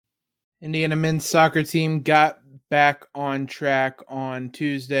Indiana men's soccer team got back on track on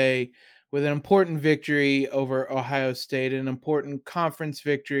Tuesday with an important victory over Ohio State, an important conference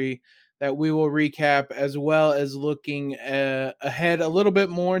victory that we will recap, as well as looking ahead a little bit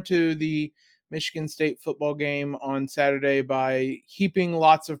more to the Michigan State football game on Saturday by heaping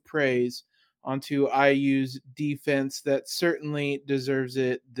lots of praise onto IU's defense that certainly deserves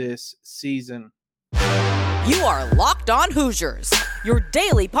it this season. You are Locked On Hoosiers, your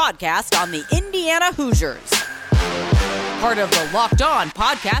daily podcast on the Indiana Hoosiers. Part of the Locked On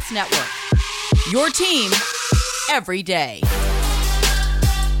Podcast Network, your team every day.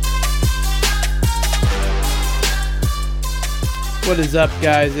 What is up,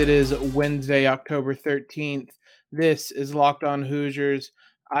 guys? It is Wednesday, October 13th. This is Locked On Hoosiers.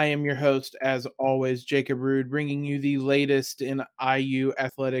 I am your host, as always, Jacob Rude, bringing you the latest in IU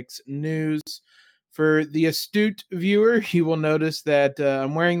athletics news. For the astute viewer, you will notice that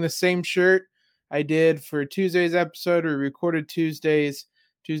I'm wearing the same shirt I did for Tuesday's episode. We recorded Tuesday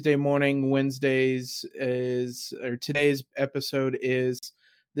morning. Today's episode is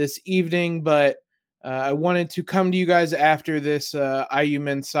this evening, but I wanted to come to you guys after this IU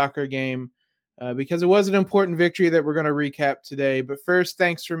men's soccer game because it was an important victory that we're going to recap today. But first,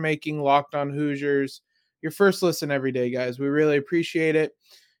 thanks for making Locked On Hoosiers your first listen every day, guys. We really appreciate it.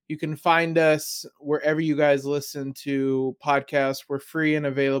 You can find us wherever you guys listen to podcasts. We're free and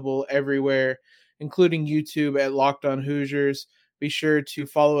available everywhere, including YouTube at Locked On Hoosiers. Be sure to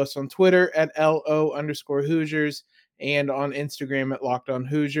follow us on Twitter at LO_Hoosiers and on Instagram at Locked On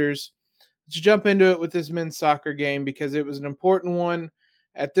Hoosiers. Let's jump into it with this men's soccer game because it was an important one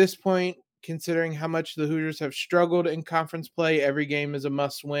at this point, considering how much the Hoosiers have struggled in conference play. Every game is a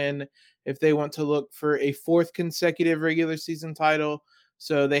must-win if they want to look for a fourth consecutive regular season title.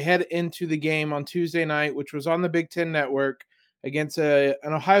 So they head into the game on Tuesday night, which was on the Big Ten Network, against an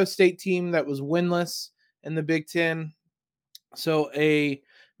Ohio State team that was winless in the Big Ten. So a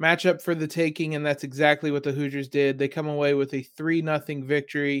matchup for the taking, and that's exactly what the Hoosiers did. They come away with a 3-0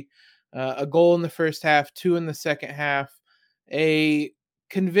 victory, a goal in the first half, 2 in the second half. A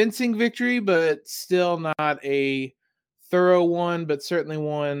convincing victory, but still not a thorough one, but certainly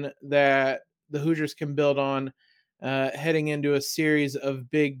one that the Hoosiers can build on heading into a series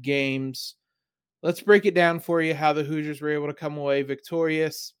of big games. Let's break it down for you how the Hoosiers were able to come away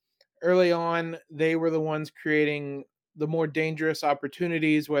victorious. Early on, they were the ones creating the more dangerous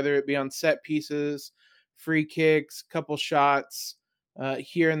opportunities, whether it be on set pieces, free kicks, couple shots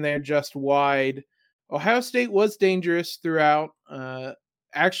here and there just wide. Ohio State was dangerous throughout.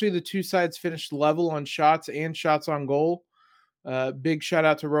 Actually, the two sides finished level on shots and shots on goal. Big shout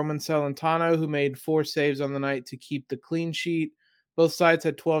out to Roman Celentano, who made 4 saves on the night to keep the clean sheet. Both sides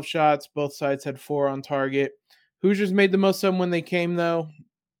had 12 shots. Both sides had 4 on target. Hoosiers made the most of them when they came, though.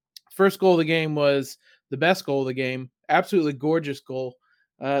 First goal of the game was the best goal of the game. Absolutely gorgeous goal.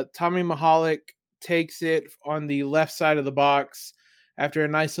 Tommy Mahalik takes it on the left side of the box after a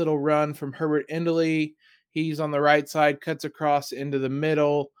nice little run from Herbert Endley. He's on the right side, cuts across into the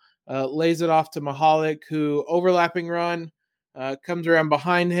middle, lays it off to Mahalik, who overlapping run, comes around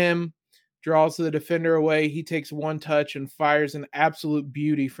behind him, draws the defender away. He takes one touch and fires an absolute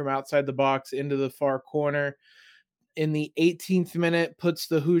beauty from outside the box into the far corner. In the 18th minute, puts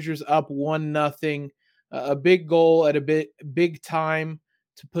the Hoosiers up 1-0. A big goal at a big time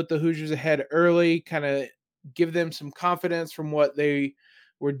to put the Hoosiers ahead early, kind of give them some confidence from what they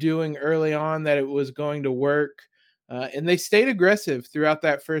were doing early on that it was going to work. And they stayed aggressive throughout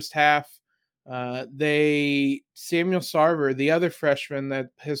that first half. Samuel Sarver, the other freshman that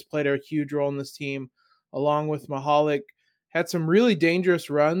has played a huge role in this team, along with Mahalik, had some really dangerous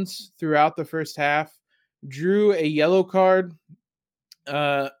runs throughout the first half. Drew a yellow card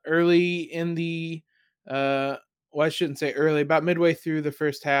early in the I shouldn't say early, about midway through the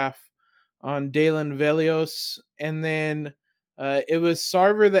first half on Dalen Velios. And then it was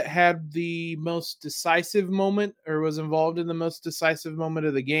Sarver that had the most decisive moment, or was involved in the most decisive moment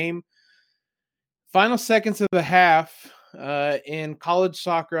of the game. Final seconds of the half, in college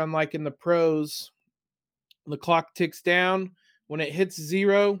soccer, unlike in the pros, the clock ticks down. When it hits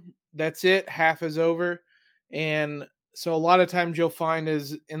 0, that's it. Half is over. And so a lot of times you'll find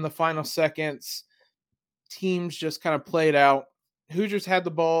is in the final seconds, teams just kind of play it out. Hoosiers had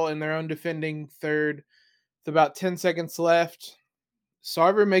the ball in their own defending third with about 10 seconds left.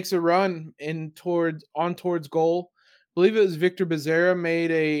 Sarver makes a run towards goal. I believe it was Victor Becerra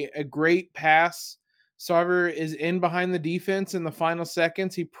made a great pass. Sarver is in behind the defense in the final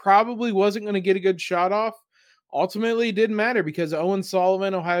seconds. He probably wasn't going to get a good shot off. Ultimately, it didn't matter because Owen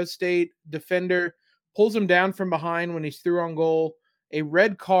Sullivan, Ohio State defender, pulls him down from behind when he's through on goal a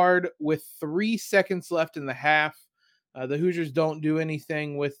red card with 3 seconds left in the half. The Hoosiers don't do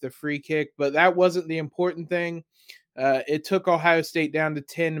anything with the free kick, but that wasn't the important thing. It took Ohio State down to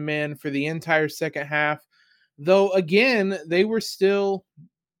 10 men for the entire second half. Though, again, they were still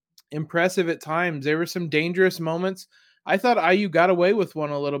impressive at times. There were some dangerous moments. I thought IU got away with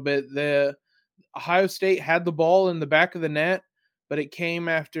one a little bit. The Ohio State had the ball in the back of the net, but it came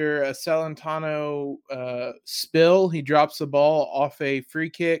after a Celentano spill. He drops the ball off a free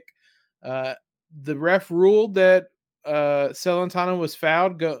kick. The ref ruled that Celentano was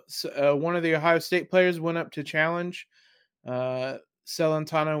fouled. One of the Ohio State players went up to challenge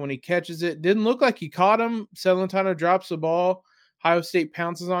Celentano when he catches it. Didn't look like he caught him. Celentano drops the ball. Ohio State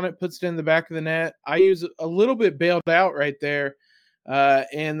pounces on it, puts it in the back of the net. IU's a little bit bailed out right there.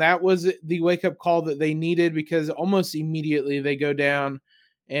 And that was the wake-up call that they needed, because almost immediately they go down,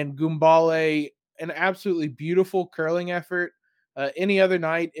 and Gumbale, an absolutely beautiful curling effort. Any other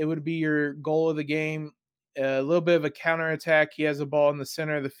night, it would be your goal of the game. A little bit of a counterattack. He has a ball in the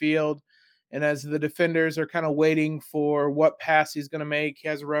center of the field, and as the defenders are kind of waiting for what pass he's going to make, he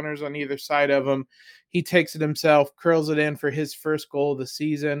has runners on either side of him. He takes it himself, curls it in for his first goal of the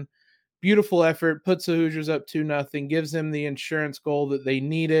season. Beautiful effort, puts the Hoosiers up 2-0, gives them the insurance goal that they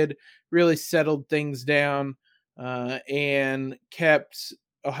needed, really settled things down, and kept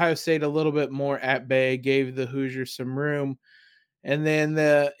Ohio State a little bit more at bay, gave the Hoosiers some room. And then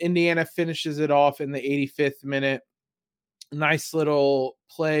the Indiana finishes it off in the 85th minute. Nice little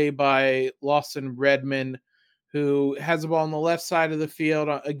play by Lawson Redmond, who has the ball on the left side of the field,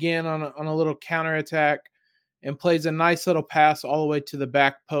 again on a little counterattack, and plays a nice little pass all the way to the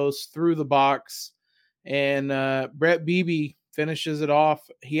back post through the box. And Brett Beebe finishes it off.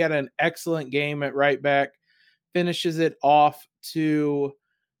 He had an excellent game at right back, finishes it off to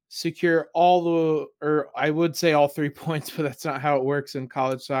secure all 3 points, but that's not how it works in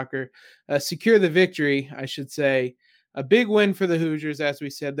college soccer. Secure the victory, I should say. A big win for the Hoosiers, as we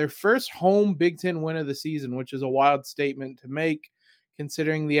said. Their first home Big Ten win of the season, which is a wild statement to make,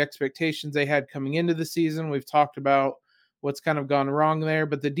 considering the expectations they had coming into the season. We've talked about what's kind of gone wrong there,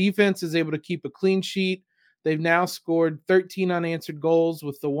 but the defense is able to keep a clean sheet. They've now scored 13 unanswered goals,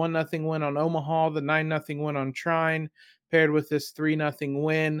 with the 1-0 win on Omaha, the 9-0 win on Trine, paired with this 3-0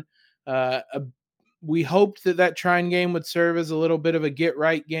 win. We hoped that Trine game would serve as a little bit of a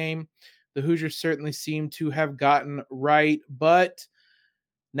get-right game. The Hoosiers certainly seem to have gotten right, but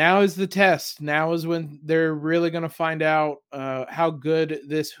now is the test. Now is when they're really going to find out how good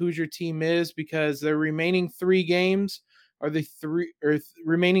this Hoosier team is, because their remaining 3 games are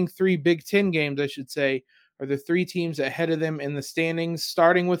remaining 3 Big Ten games, I should say, are the 3 teams ahead of them in the standings,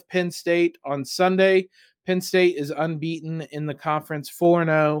 starting with Penn State on Sunday. Penn State is unbeaten in the conference,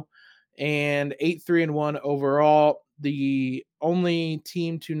 4-0 and 8-3-1 overall. The only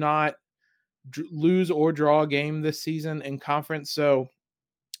team to not lose or draw a game this season in conference. So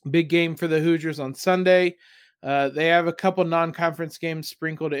big game for the Hoosiers on Sunday. They have a couple non-conference games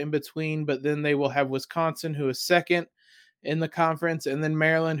sprinkled in between, but then they will have Wisconsin, who is second in the conference, and then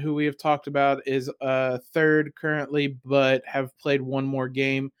Maryland, who we have talked about, is third currently, but have played one more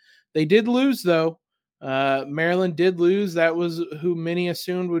game. They did lose, though. Maryland did lose. That was who many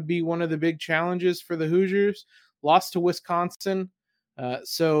assumed would be one of the big challenges for the Hoosiers. Lost to Wisconsin.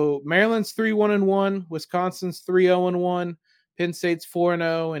 So Maryland's 3-1-1, Wisconsin's 3-0-1, Penn State's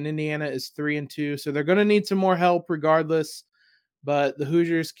 4-0, and Indiana is 3-2. So they're going to need some more help regardless, but the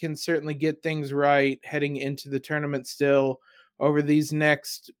Hoosiers can certainly get things right heading into the tournament still over these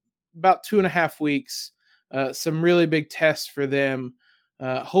next about 2.5 weeks. Some really big tests for them.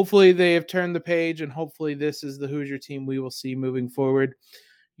 Hopefully they have turned the page, and hopefully this is the Hoosier team we will see moving forward.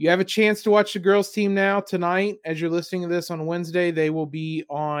 You have a chance to watch the girls team now tonight. As you're listening to this on Wednesday, they will be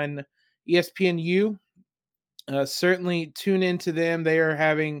on ESPNU. Certainly tune into them. They are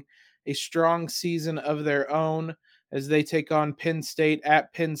having a strong season of their own as they take on Penn State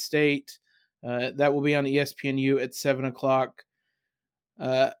at Penn State. That will be on ESPNU at 7 o'clock.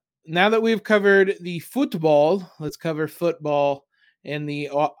 Now that we've covered the football, let's cover football and the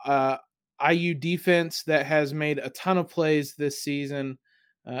IU defense that has made a ton of plays this season.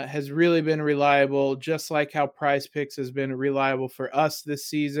 Has really been reliable, just like how Prize Picks has been reliable for us this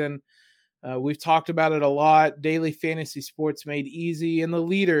season. We've talked about it a lot. Daily Fantasy Sports Made Easy, and the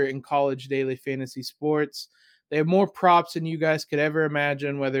leader in college daily fantasy sports. They have more props than you guys could ever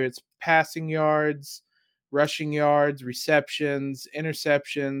imagine, whether it's passing yards, rushing yards, receptions,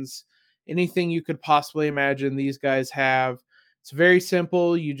 interceptions, anything you could possibly imagine these guys have. It's very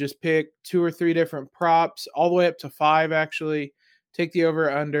simple. You just pick 2 or 3 different props, all the way up to 5 actually. Take the over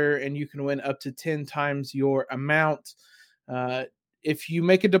under, and you can win up to 10 times your amount. if you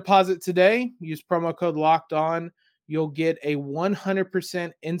make a deposit today, use promo code Locked On, you'll get a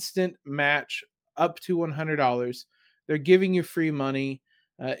 100% instant match up to $100. They're giving you free money.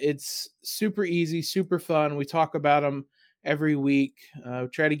 It's super easy, super fun. We talk about them every week.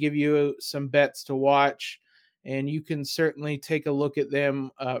 Try to give you some bets to watch, and you can certainly take a look at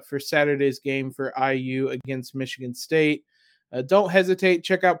them for Saturday's game for IU against Michigan State. Don't hesitate.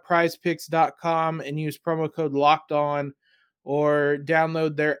 Check out prizepicks.com and use promo code Locked On, or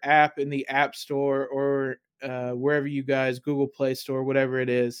download their app in the App Store or wherever you guys, Google Play Store, whatever it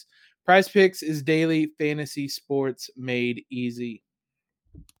is. Prize Picks is daily fantasy sports made easy.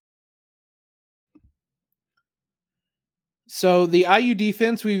 So the IU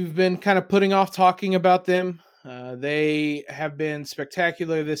defense, we've been kind of putting off talking about them. They have been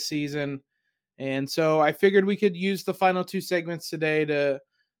spectacular this season. And so I figured we could use the final two segments today to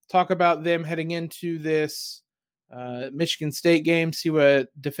talk about them heading into this Michigan State game, see what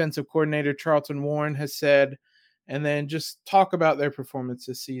defensive coordinator Charlton Warren has said, and then just talk about their performance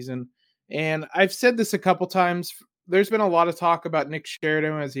this season. And I've said this a couple times. There's been a lot of talk about Nick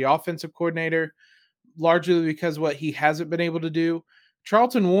Sheridan as the offensive coordinator, largely because what he hasn't been able to do.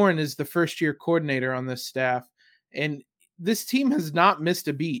 Charlton Warren is the first-year coordinator on this staff, and this team has not missed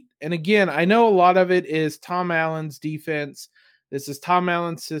a beat. And again, I know a lot of it is Tom Allen's defense. This is Tom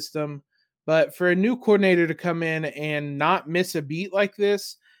Allen's system. But for a new coordinator to come in and not miss a beat like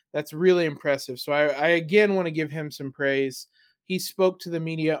this, that's really impressive. So I again want to give him some praise. He spoke to the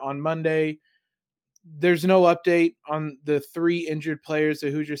media on Monday. There's no update on the 3 injured players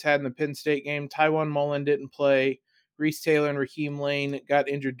the Hoosiers had in the Penn State game. Tywan Mullen didn't play. Reese Taylor and Raheem Lane got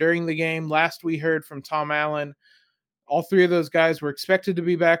injured during the game. Last we heard from Tom Allen, all 3 of those guys were expected to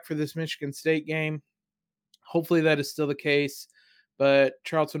be back for this Michigan State game. Hopefully that is still the case, but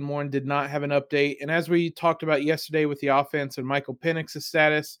Charlton Warren did not have an update. And as we talked about yesterday with the offense and Michael Penix's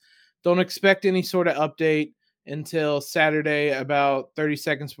status, don't expect any sort of update until Saturday, about 30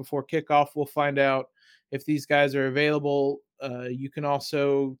 seconds before kickoff. We'll find out if these guys are available. You can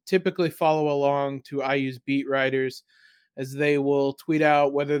also typically follow along to IU's beat writers as they will tweet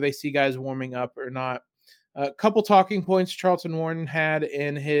out whether they see guys warming up or not. A couple talking points Charlton Warren had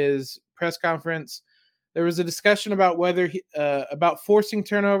in his press conference. There was a discussion about about forcing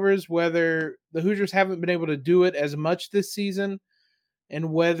turnovers, whether the Hoosiers haven't been able to do it as much this season,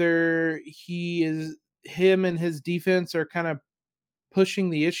 and whether him and his defense are kind of pushing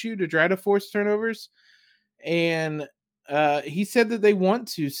the issue to try to force turnovers. And he said that they want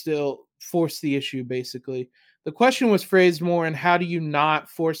to still force the issue, basically. The question was phrased more in how do you not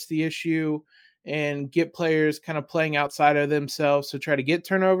force the issue and get players kind of playing outside of themselves to try to get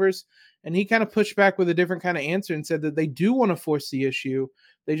turnovers. And he kind of pushed back with a different kind of answer and said that they do want to force the issue.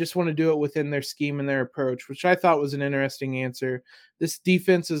 They just want to do it within their scheme and their approach, which I thought was an interesting answer. This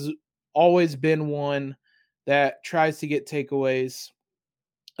defense has always been one that tries to get takeaways.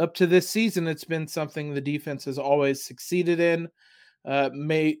 Up to this season, it's been something the defense has always succeeded in.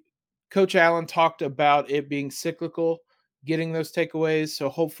 Coach Allen talked about it being cyclical, getting those takeaways. So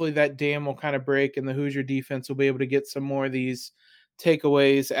hopefully that dam will kind of break and the Hoosier defense will be able to get some more of these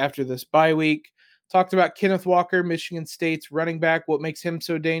takeaways after this bye week. Talked about Kenneth Walker, Michigan State's running back, what makes him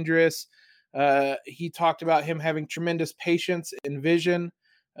so dangerous. He talked about him having tremendous patience and vision.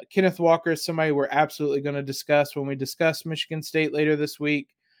 Kenneth Walker is somebody we're absolutely going to discuss when we discuss Michigan State later this week.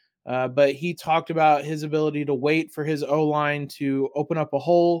 But he talked about his ability to wait for his O-line to open up a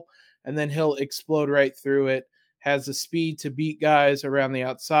hole, and then he'll explode right through it. Has the speed to beat guys around the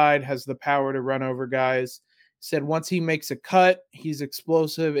outside, has the power to run over guys. Said once he makes a cut, he's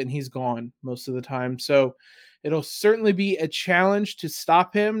explosive and he's gone most of the time. So it'll certainly be a challenge to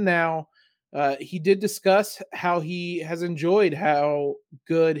stop him. Now, he did discuss how he has enjoyed how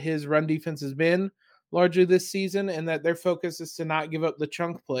good his run defense has been largely this season, and that their focus is to not give up the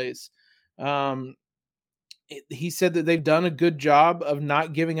chunk plays. He said that they've done a good job of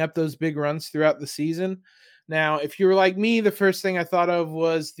not giving up those big runs throughout the season. Now, if you were like me, the first thing I thought of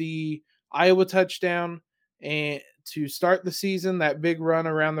was the Iowa touchdown and to start the season, that big run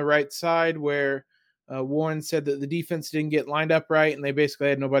around the right side where Warren said that the defense didn't get lined up right and they basically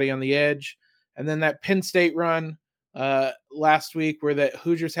had nobody on the edge. And then that Penn State run last week where the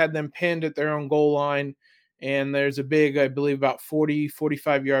Hoosiers had them pinned at their own goal line. And there's a big, I believe, about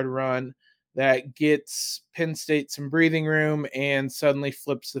 45-yard run that gets Penn State some breathing room and suddenly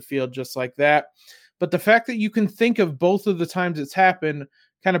flips the field just like that. But the fact that you can think of both of the times it's happened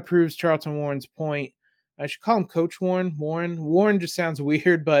kind of proves Charlton Warren's point. I should call him Coach Warren. Warren just sounds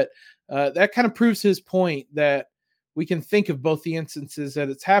weird, but that kind of proves his point that we can think of both the instances that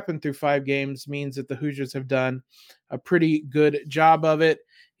it's happened through 5 games means that the Hoosiers have done a pretty good job of it.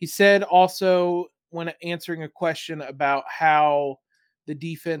 He said also, when answering a question about how the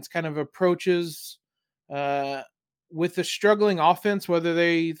defense kind of approaches with the struggling offense, whether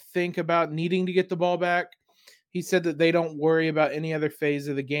they think about needing to get the ball back, he said that they don't worry about any other phase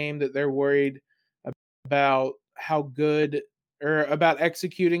of the game, that they're worried about how good or about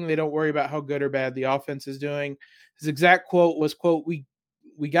executing. They don't worry about how good or bad the offense is doing. His exact quote was, quote, we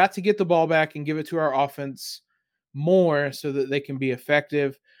got to get the ball back and give it to our offense more so that they can be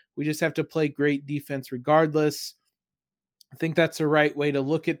effective. We just have to play great defense regardless. I think that's the right way to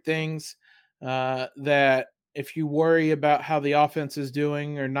look at things, that if you worry about how the offense is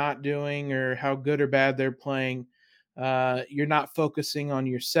doing or not doing or how good or bad they're playing, you're not focusing on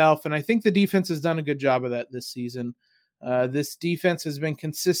yourself. And I think the defense has done a good job of that this season. This defense has been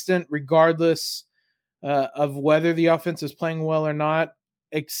consistent regardless of whether the offense is playing well or not,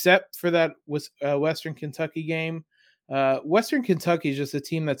 except for that Western Kentucky game. Western Kentucky is just a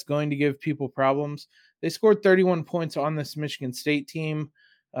team that's going to give people problems. They scored 31 points on this Michigan State team.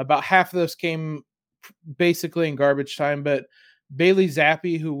 About half of those came basically in garbage time, but Bailey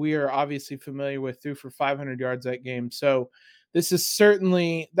Zappi, who we are obviously familiar with, threw for 500 yards that game. So this is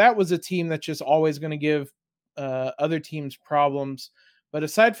certainly, that was a team that's just always going to give other teams problems. But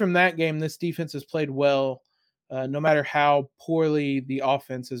aside from that game, this defense has played well, no matter how poorly the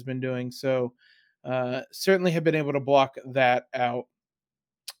offense has been doing. So certainly have been able to block that out.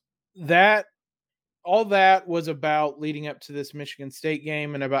 All that was about leading up to this Michigan State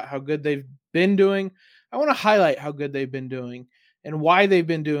game and about how good they've been doing. I want to highlight how good they've been doing and why they've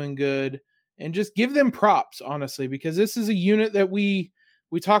been doing good and just give them props, honestly, because this is a unit that we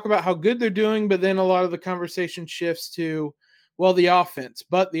talk about how good they're doing, but then a lot of the conversation shifts to, well, the offense.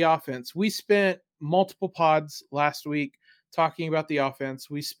 We spent multiple pods last week talking about the offense.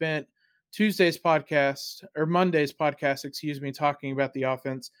 We spent Monday's podcast, talking about the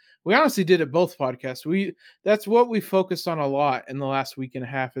offense. We honestly did it both podcasts. That's what we focused on a lot in the last week and a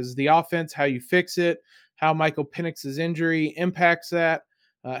half is the offense, how you fix it, how Michael Penix's injury impacts that,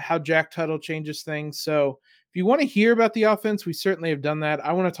 how Jack Tuttle changes things. So if you want to hear about the offense, we certainly have done that.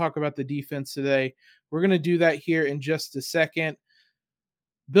 I want to talk about the defense today. We're going to do that here in just a second.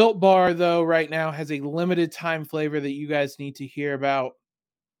 Built Bar, though, right now has a limited time flavor that you guys need to hear about.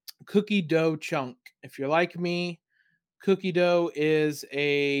 Cookie dough chunk. If you're like me, cookie dough is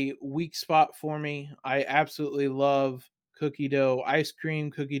a weak spot for me. I absolutely love cookie dough ice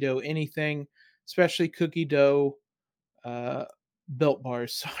cream, cookie dough anything, especially cookie dough Built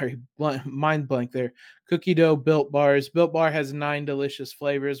Bars. Sorry, mind blank there. Cookie dough Built Bars. Built Bar has 9 delicious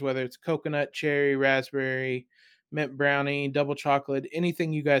flavors, whether it's coconut, cherry, raspberry, mint brownie, double chocolate,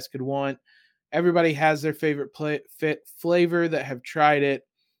 anything you guys could want. Everybody has their favorite flavor that have tried it.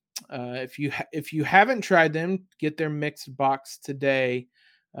 If you haven't tried them, get their mixed box today.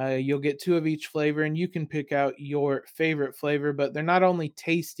 You'll get 2 of each flavor, and you can pick out your favorite flavor. But they're not only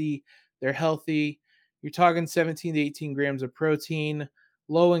tasty, they're healthy. You're talking 17 to 18 grams of protein,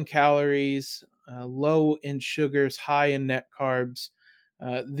 low in calories, low in sugars, high in net carbs.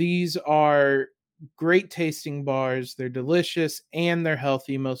 These are great tasting bars. They're delicious and they're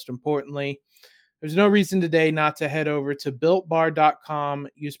healthy, most importantly. There's no reason today not to head over to BuiltBar.com.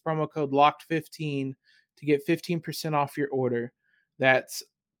 Use promo code LOCKED15 to get 15% off your order. That's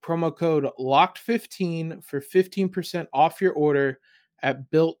promo code LOCKED15 for 15% off your order at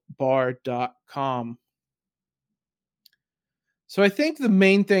BuiltBar.com. So I think the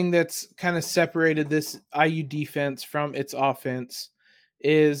main thing that's kind of separated this IU defense from its offense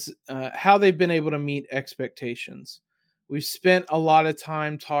is how they've been able to meet expectations. We've spent a lot of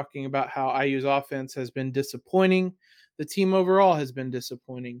time talking about how IU's offense has been disappointing. The team overall has been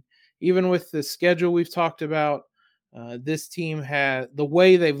disappointing. Even with the schedule we've talked about, this team the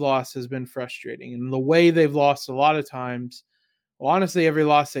way they've lost has been frustrating. And the way they've lost a lot of times, well, honestly, every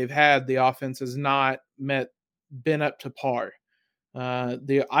loss they've had, the offense has not been up to par.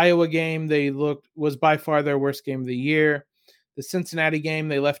 The Iowa game was by far their worst game of the year. The Cincinnati game,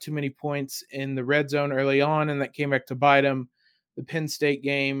 they left too many points in the red zone early on, and that came back to bite them. The Penn State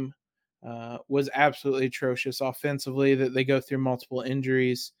game was absolutely atrocious offensively, that they go through multiple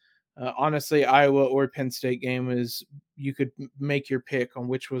injuries. Honestly, Iowa or Penn State game you could make your pick on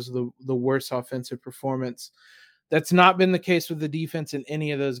which was the worst offensive performance. That's not been the case with the defense in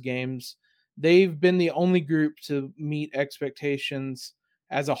any of those games. They've been the only group to meet expectations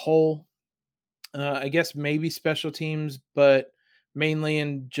as a whole. I guess maybe special teams, but mainly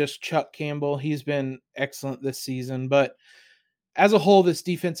in just Chuck Campbell. He's been excellent this season. But as a whole, this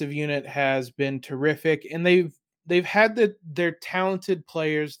defensive unit has been terrific. And they've they've had their talented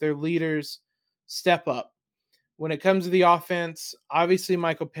players, their leaders step up. When it comes to the offense, obviously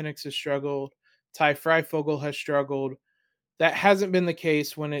Michael Penix has struggled. Ty Freifogel has struggled. That hasn't been the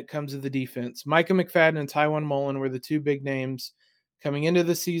case when it comes to the defense. Micah McFadden and Tywone Mullen were the two big names coming into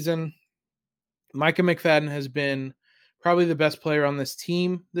the season. Micah McFadden has been probably the best player on this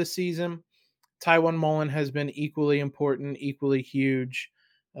team this season. Tywone Mullen has been equally important, equally huge.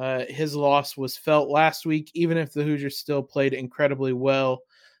 His loss was felt last week, even if the Hoosiers still played incredibly well.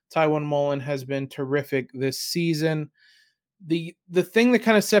 Tywone Mullen has been terrific this season. The thing that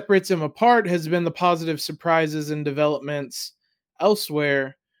kind of separates him apart has been the positive surprises and developments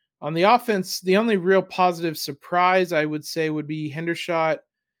elsewhere. On the offense, the only real positive surprise I would say would be Hendershot.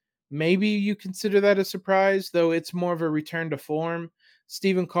 Maybe you consider that a surprise, though it's more of a return to form.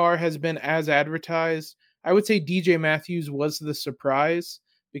 Stephen Carr has been as advertised. I would say DJ Matthews was the surprise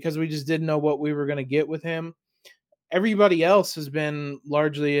because we just didn't know what we were going to get with him. Everybody else has been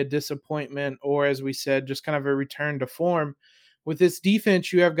largely a disappointment, or as we said, just kind of a return to form. With this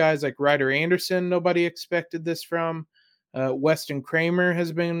defense, you have guys like Ryder Anderson. Nobody expected this from. Weston Kramer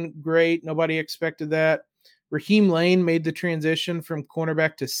has been great. Nobody expected that. Raheem Lane made the transition from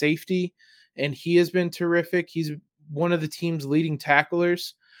cornerback to safety, and he has been terrific. He's one of the team's leading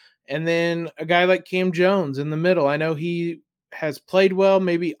tacklers. And then a guy like Cam Jones in the middle. I know he has played well,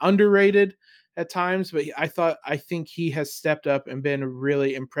 maybe underrated at times, but I think he has stepped up and been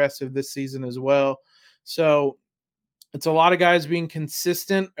really impressive this season as well. So it's a lot of guys being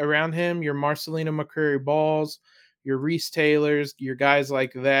consistent around him. Your Marcelino McCurry Balls, your Reese Taylors, your guys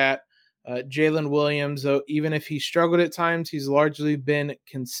like that. Jalen Williams, though, even if he struggled at times, he's largely been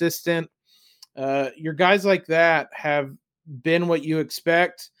consistent. Your guys like that have been what you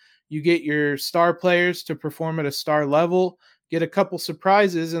expect. You get your star players to perform at a star level, get a couple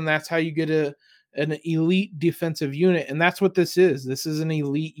surprises, and that's how you get an elite defensive unit. And that's what this is. This is an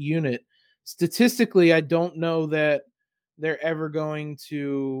elite unit. Statistically, I don't know that they're ever going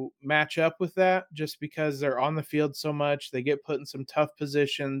to match up with that just because they're on the field so much. They get put in some tough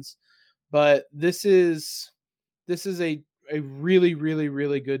positions. But this is a really, really,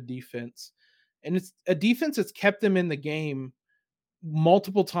 really good defense. And it's a defense that's kept them in the game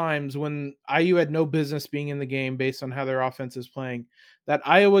multiple times when IU had no business being in the game based on how their offense is playing. That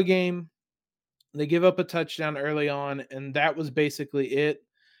Iowa game, they give up a touchdown early on, and that was basically it.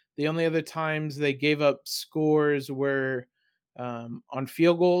 The only other times they gave up scores were on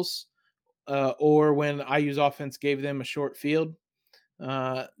field goals or when IU's offense gave them a short field.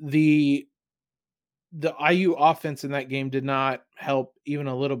 The IU offense in that game did not help even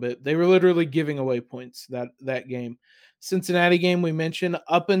a little bit. They were literally giving away points that game. Cincinnati game we mentioned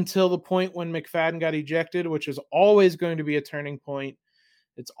up until the point when McFadden got ejected, which is always going to be a turning point.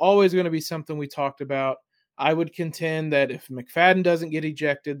 It's always going to be something we talked about. I would contend that if McFadden doesn't get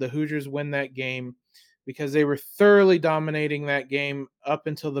ejected, the Hoosiers win that game because they were thoroughly dominating that game up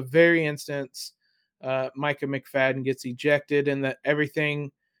until the very instance Micah McFadden gets ejected and that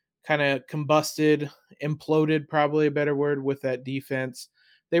everything kind of combusted, imploded, probably a better word, with that defense.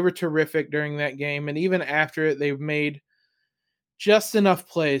 They were terrific during that game, and even after it, they've made just enough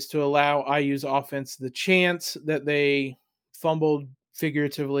plays to allow IU's offense the chance that they fumbled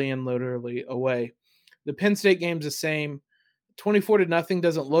figuratively and literally away. The Penn State game's the same. 24-0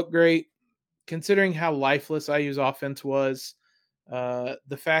 doesn't look great, considering how lifeless IU's offense was.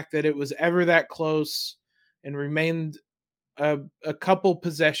 The fact that it was ever that close and remained a couple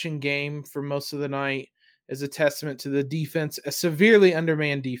possession game for most of the night is a testament to the defense, a severely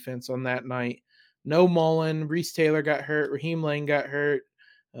undermanned defense on that night. No Mullen, Reese Taylor got hurt, Raheem Lane got hurt.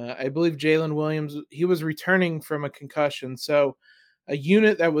 I believe Jalen Williams, he was returning from a concussion. So a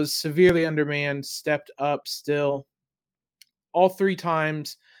unit that was severely undermanned stepped up still. All three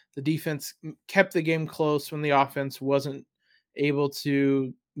times the defense kept the game close when the offense wasn't able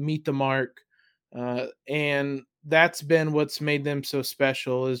to meet the mark. And that's been what's made them so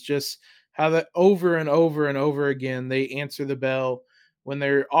special, is just how that over and over and over again, they answer the bell. When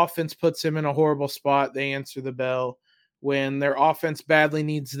their offense puts them in a horrible spot, they answer the bell. When their offense badly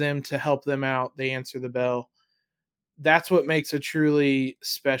needs them to help them out, they answer the bell. That's what makes a truly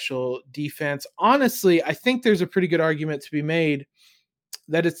special defense. Honestly, I think there's a pretty good argument to be made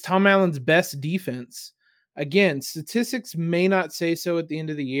that it's Tom Allen's best defense. Again, statistics may not say so at the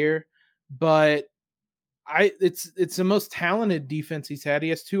end of the year, but it's the most talented defense he's had. He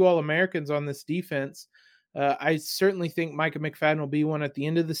has 2 All-Americans on this defense. I certainly think Micah McFadden will be one at the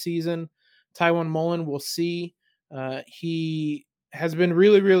end of the season. Tywone Mullen, we'll see. He has been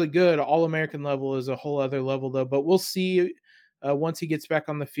really, really good. All-American level is a whole other level, though. But we'll see once he gets back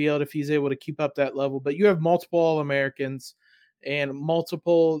on the field, if he's able to keep up that level. But you have multiple All-Americans and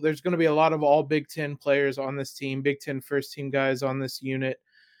there's going to be a lot of all Big Ten players on this team, Big Ten first team guys on this unit.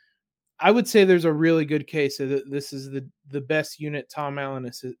 I would say there's a really good case that this is the best unit Tom Allen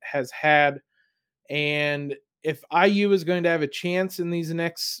has had. And if IU is going to have a chance in these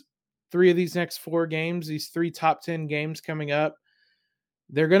next 4 games, these 3 top 10 games coming up,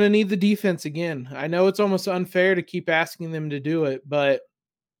 they're going to need the defense again. I know it's almost unfair to keep asking them to do it, but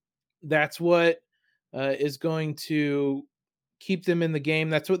that's what is going to keep them in the game.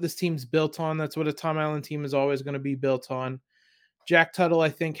 That's what this team's built on. That's what a Tom Allen team is always going to be built on. Jack Tuttle, I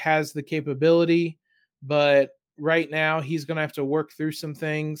think, has the capability, but right now he's going to have to work through some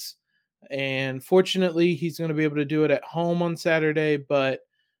things. And fortunately, he's going to be able to do it at home on Saturday, but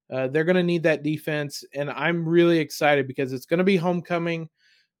they're going to need that defense. And I'm really excited because it's going to be homecoming.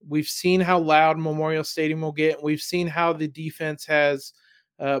 We've seen how loud Memorial Stadium will get. We've seen how the defense has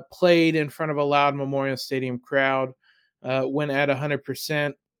played in front of a loud Memorial Stadium crowd when at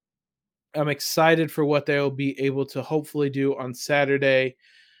 100%. I'm excited for what they'll be able to hopefully do on Saturday.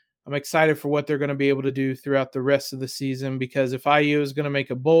 I'm excited for what they're going to be able to do throughout the rest of the season, because if IU is going to make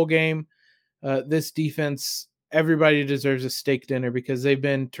a bowl game, this defense, everybody deserves a steak dinner because they've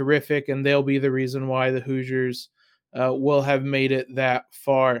been terrific, and they'll be the reason why the Hoosiers will have made it that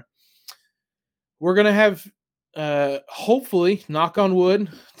far. We're going to have, hopefully, knock on wood,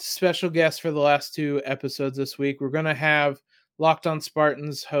 special guest for the last 2 episodes this week. We're going to have Locked On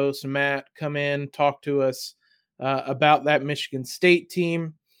Spartans host Matt come in, talk to us about that Michigan State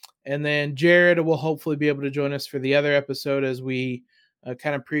team. And then Jared will hopefully be able to join us for the other episode as we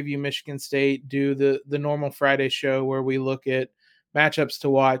kind of preview Michigan State, do the normal Friday show where we look at matchups to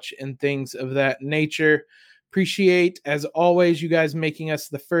watch and things of that nature. Appreciate, as always, you guys making us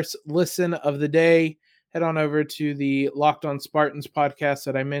the first listen of the day. Head on over to the Locked On Spartans podcast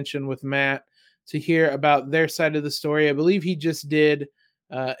that I mentioned with Matt to hear about their side of the story. I believe he just did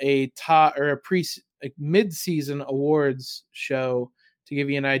a mid-season awards show to give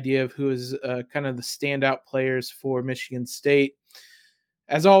you an idea of who is kind of the standout players for Michigan State.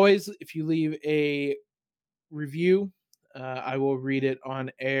 As always, if you leave a review, I will read it on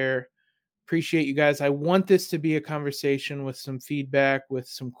air. Appreciate you guys. I want this to be a conversation with some feedback, with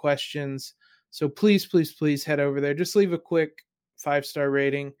some questions. So please, please, please head over there. Just leave a quick 5-star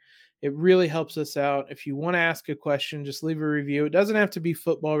rating. It really helps us out. If you want to ask a question, just leave a review. It doesn't have to be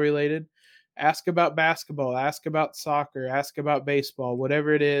football related. Ask about basketball, ask about soccer, ask about baseball,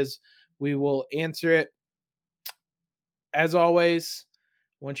 whatever it is, we will answer it. As always,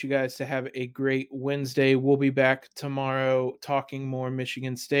 I want you guys to have a great Wednesday. We'll be back tomorrow talking more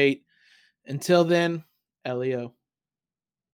Michigan State. Until then, LEO.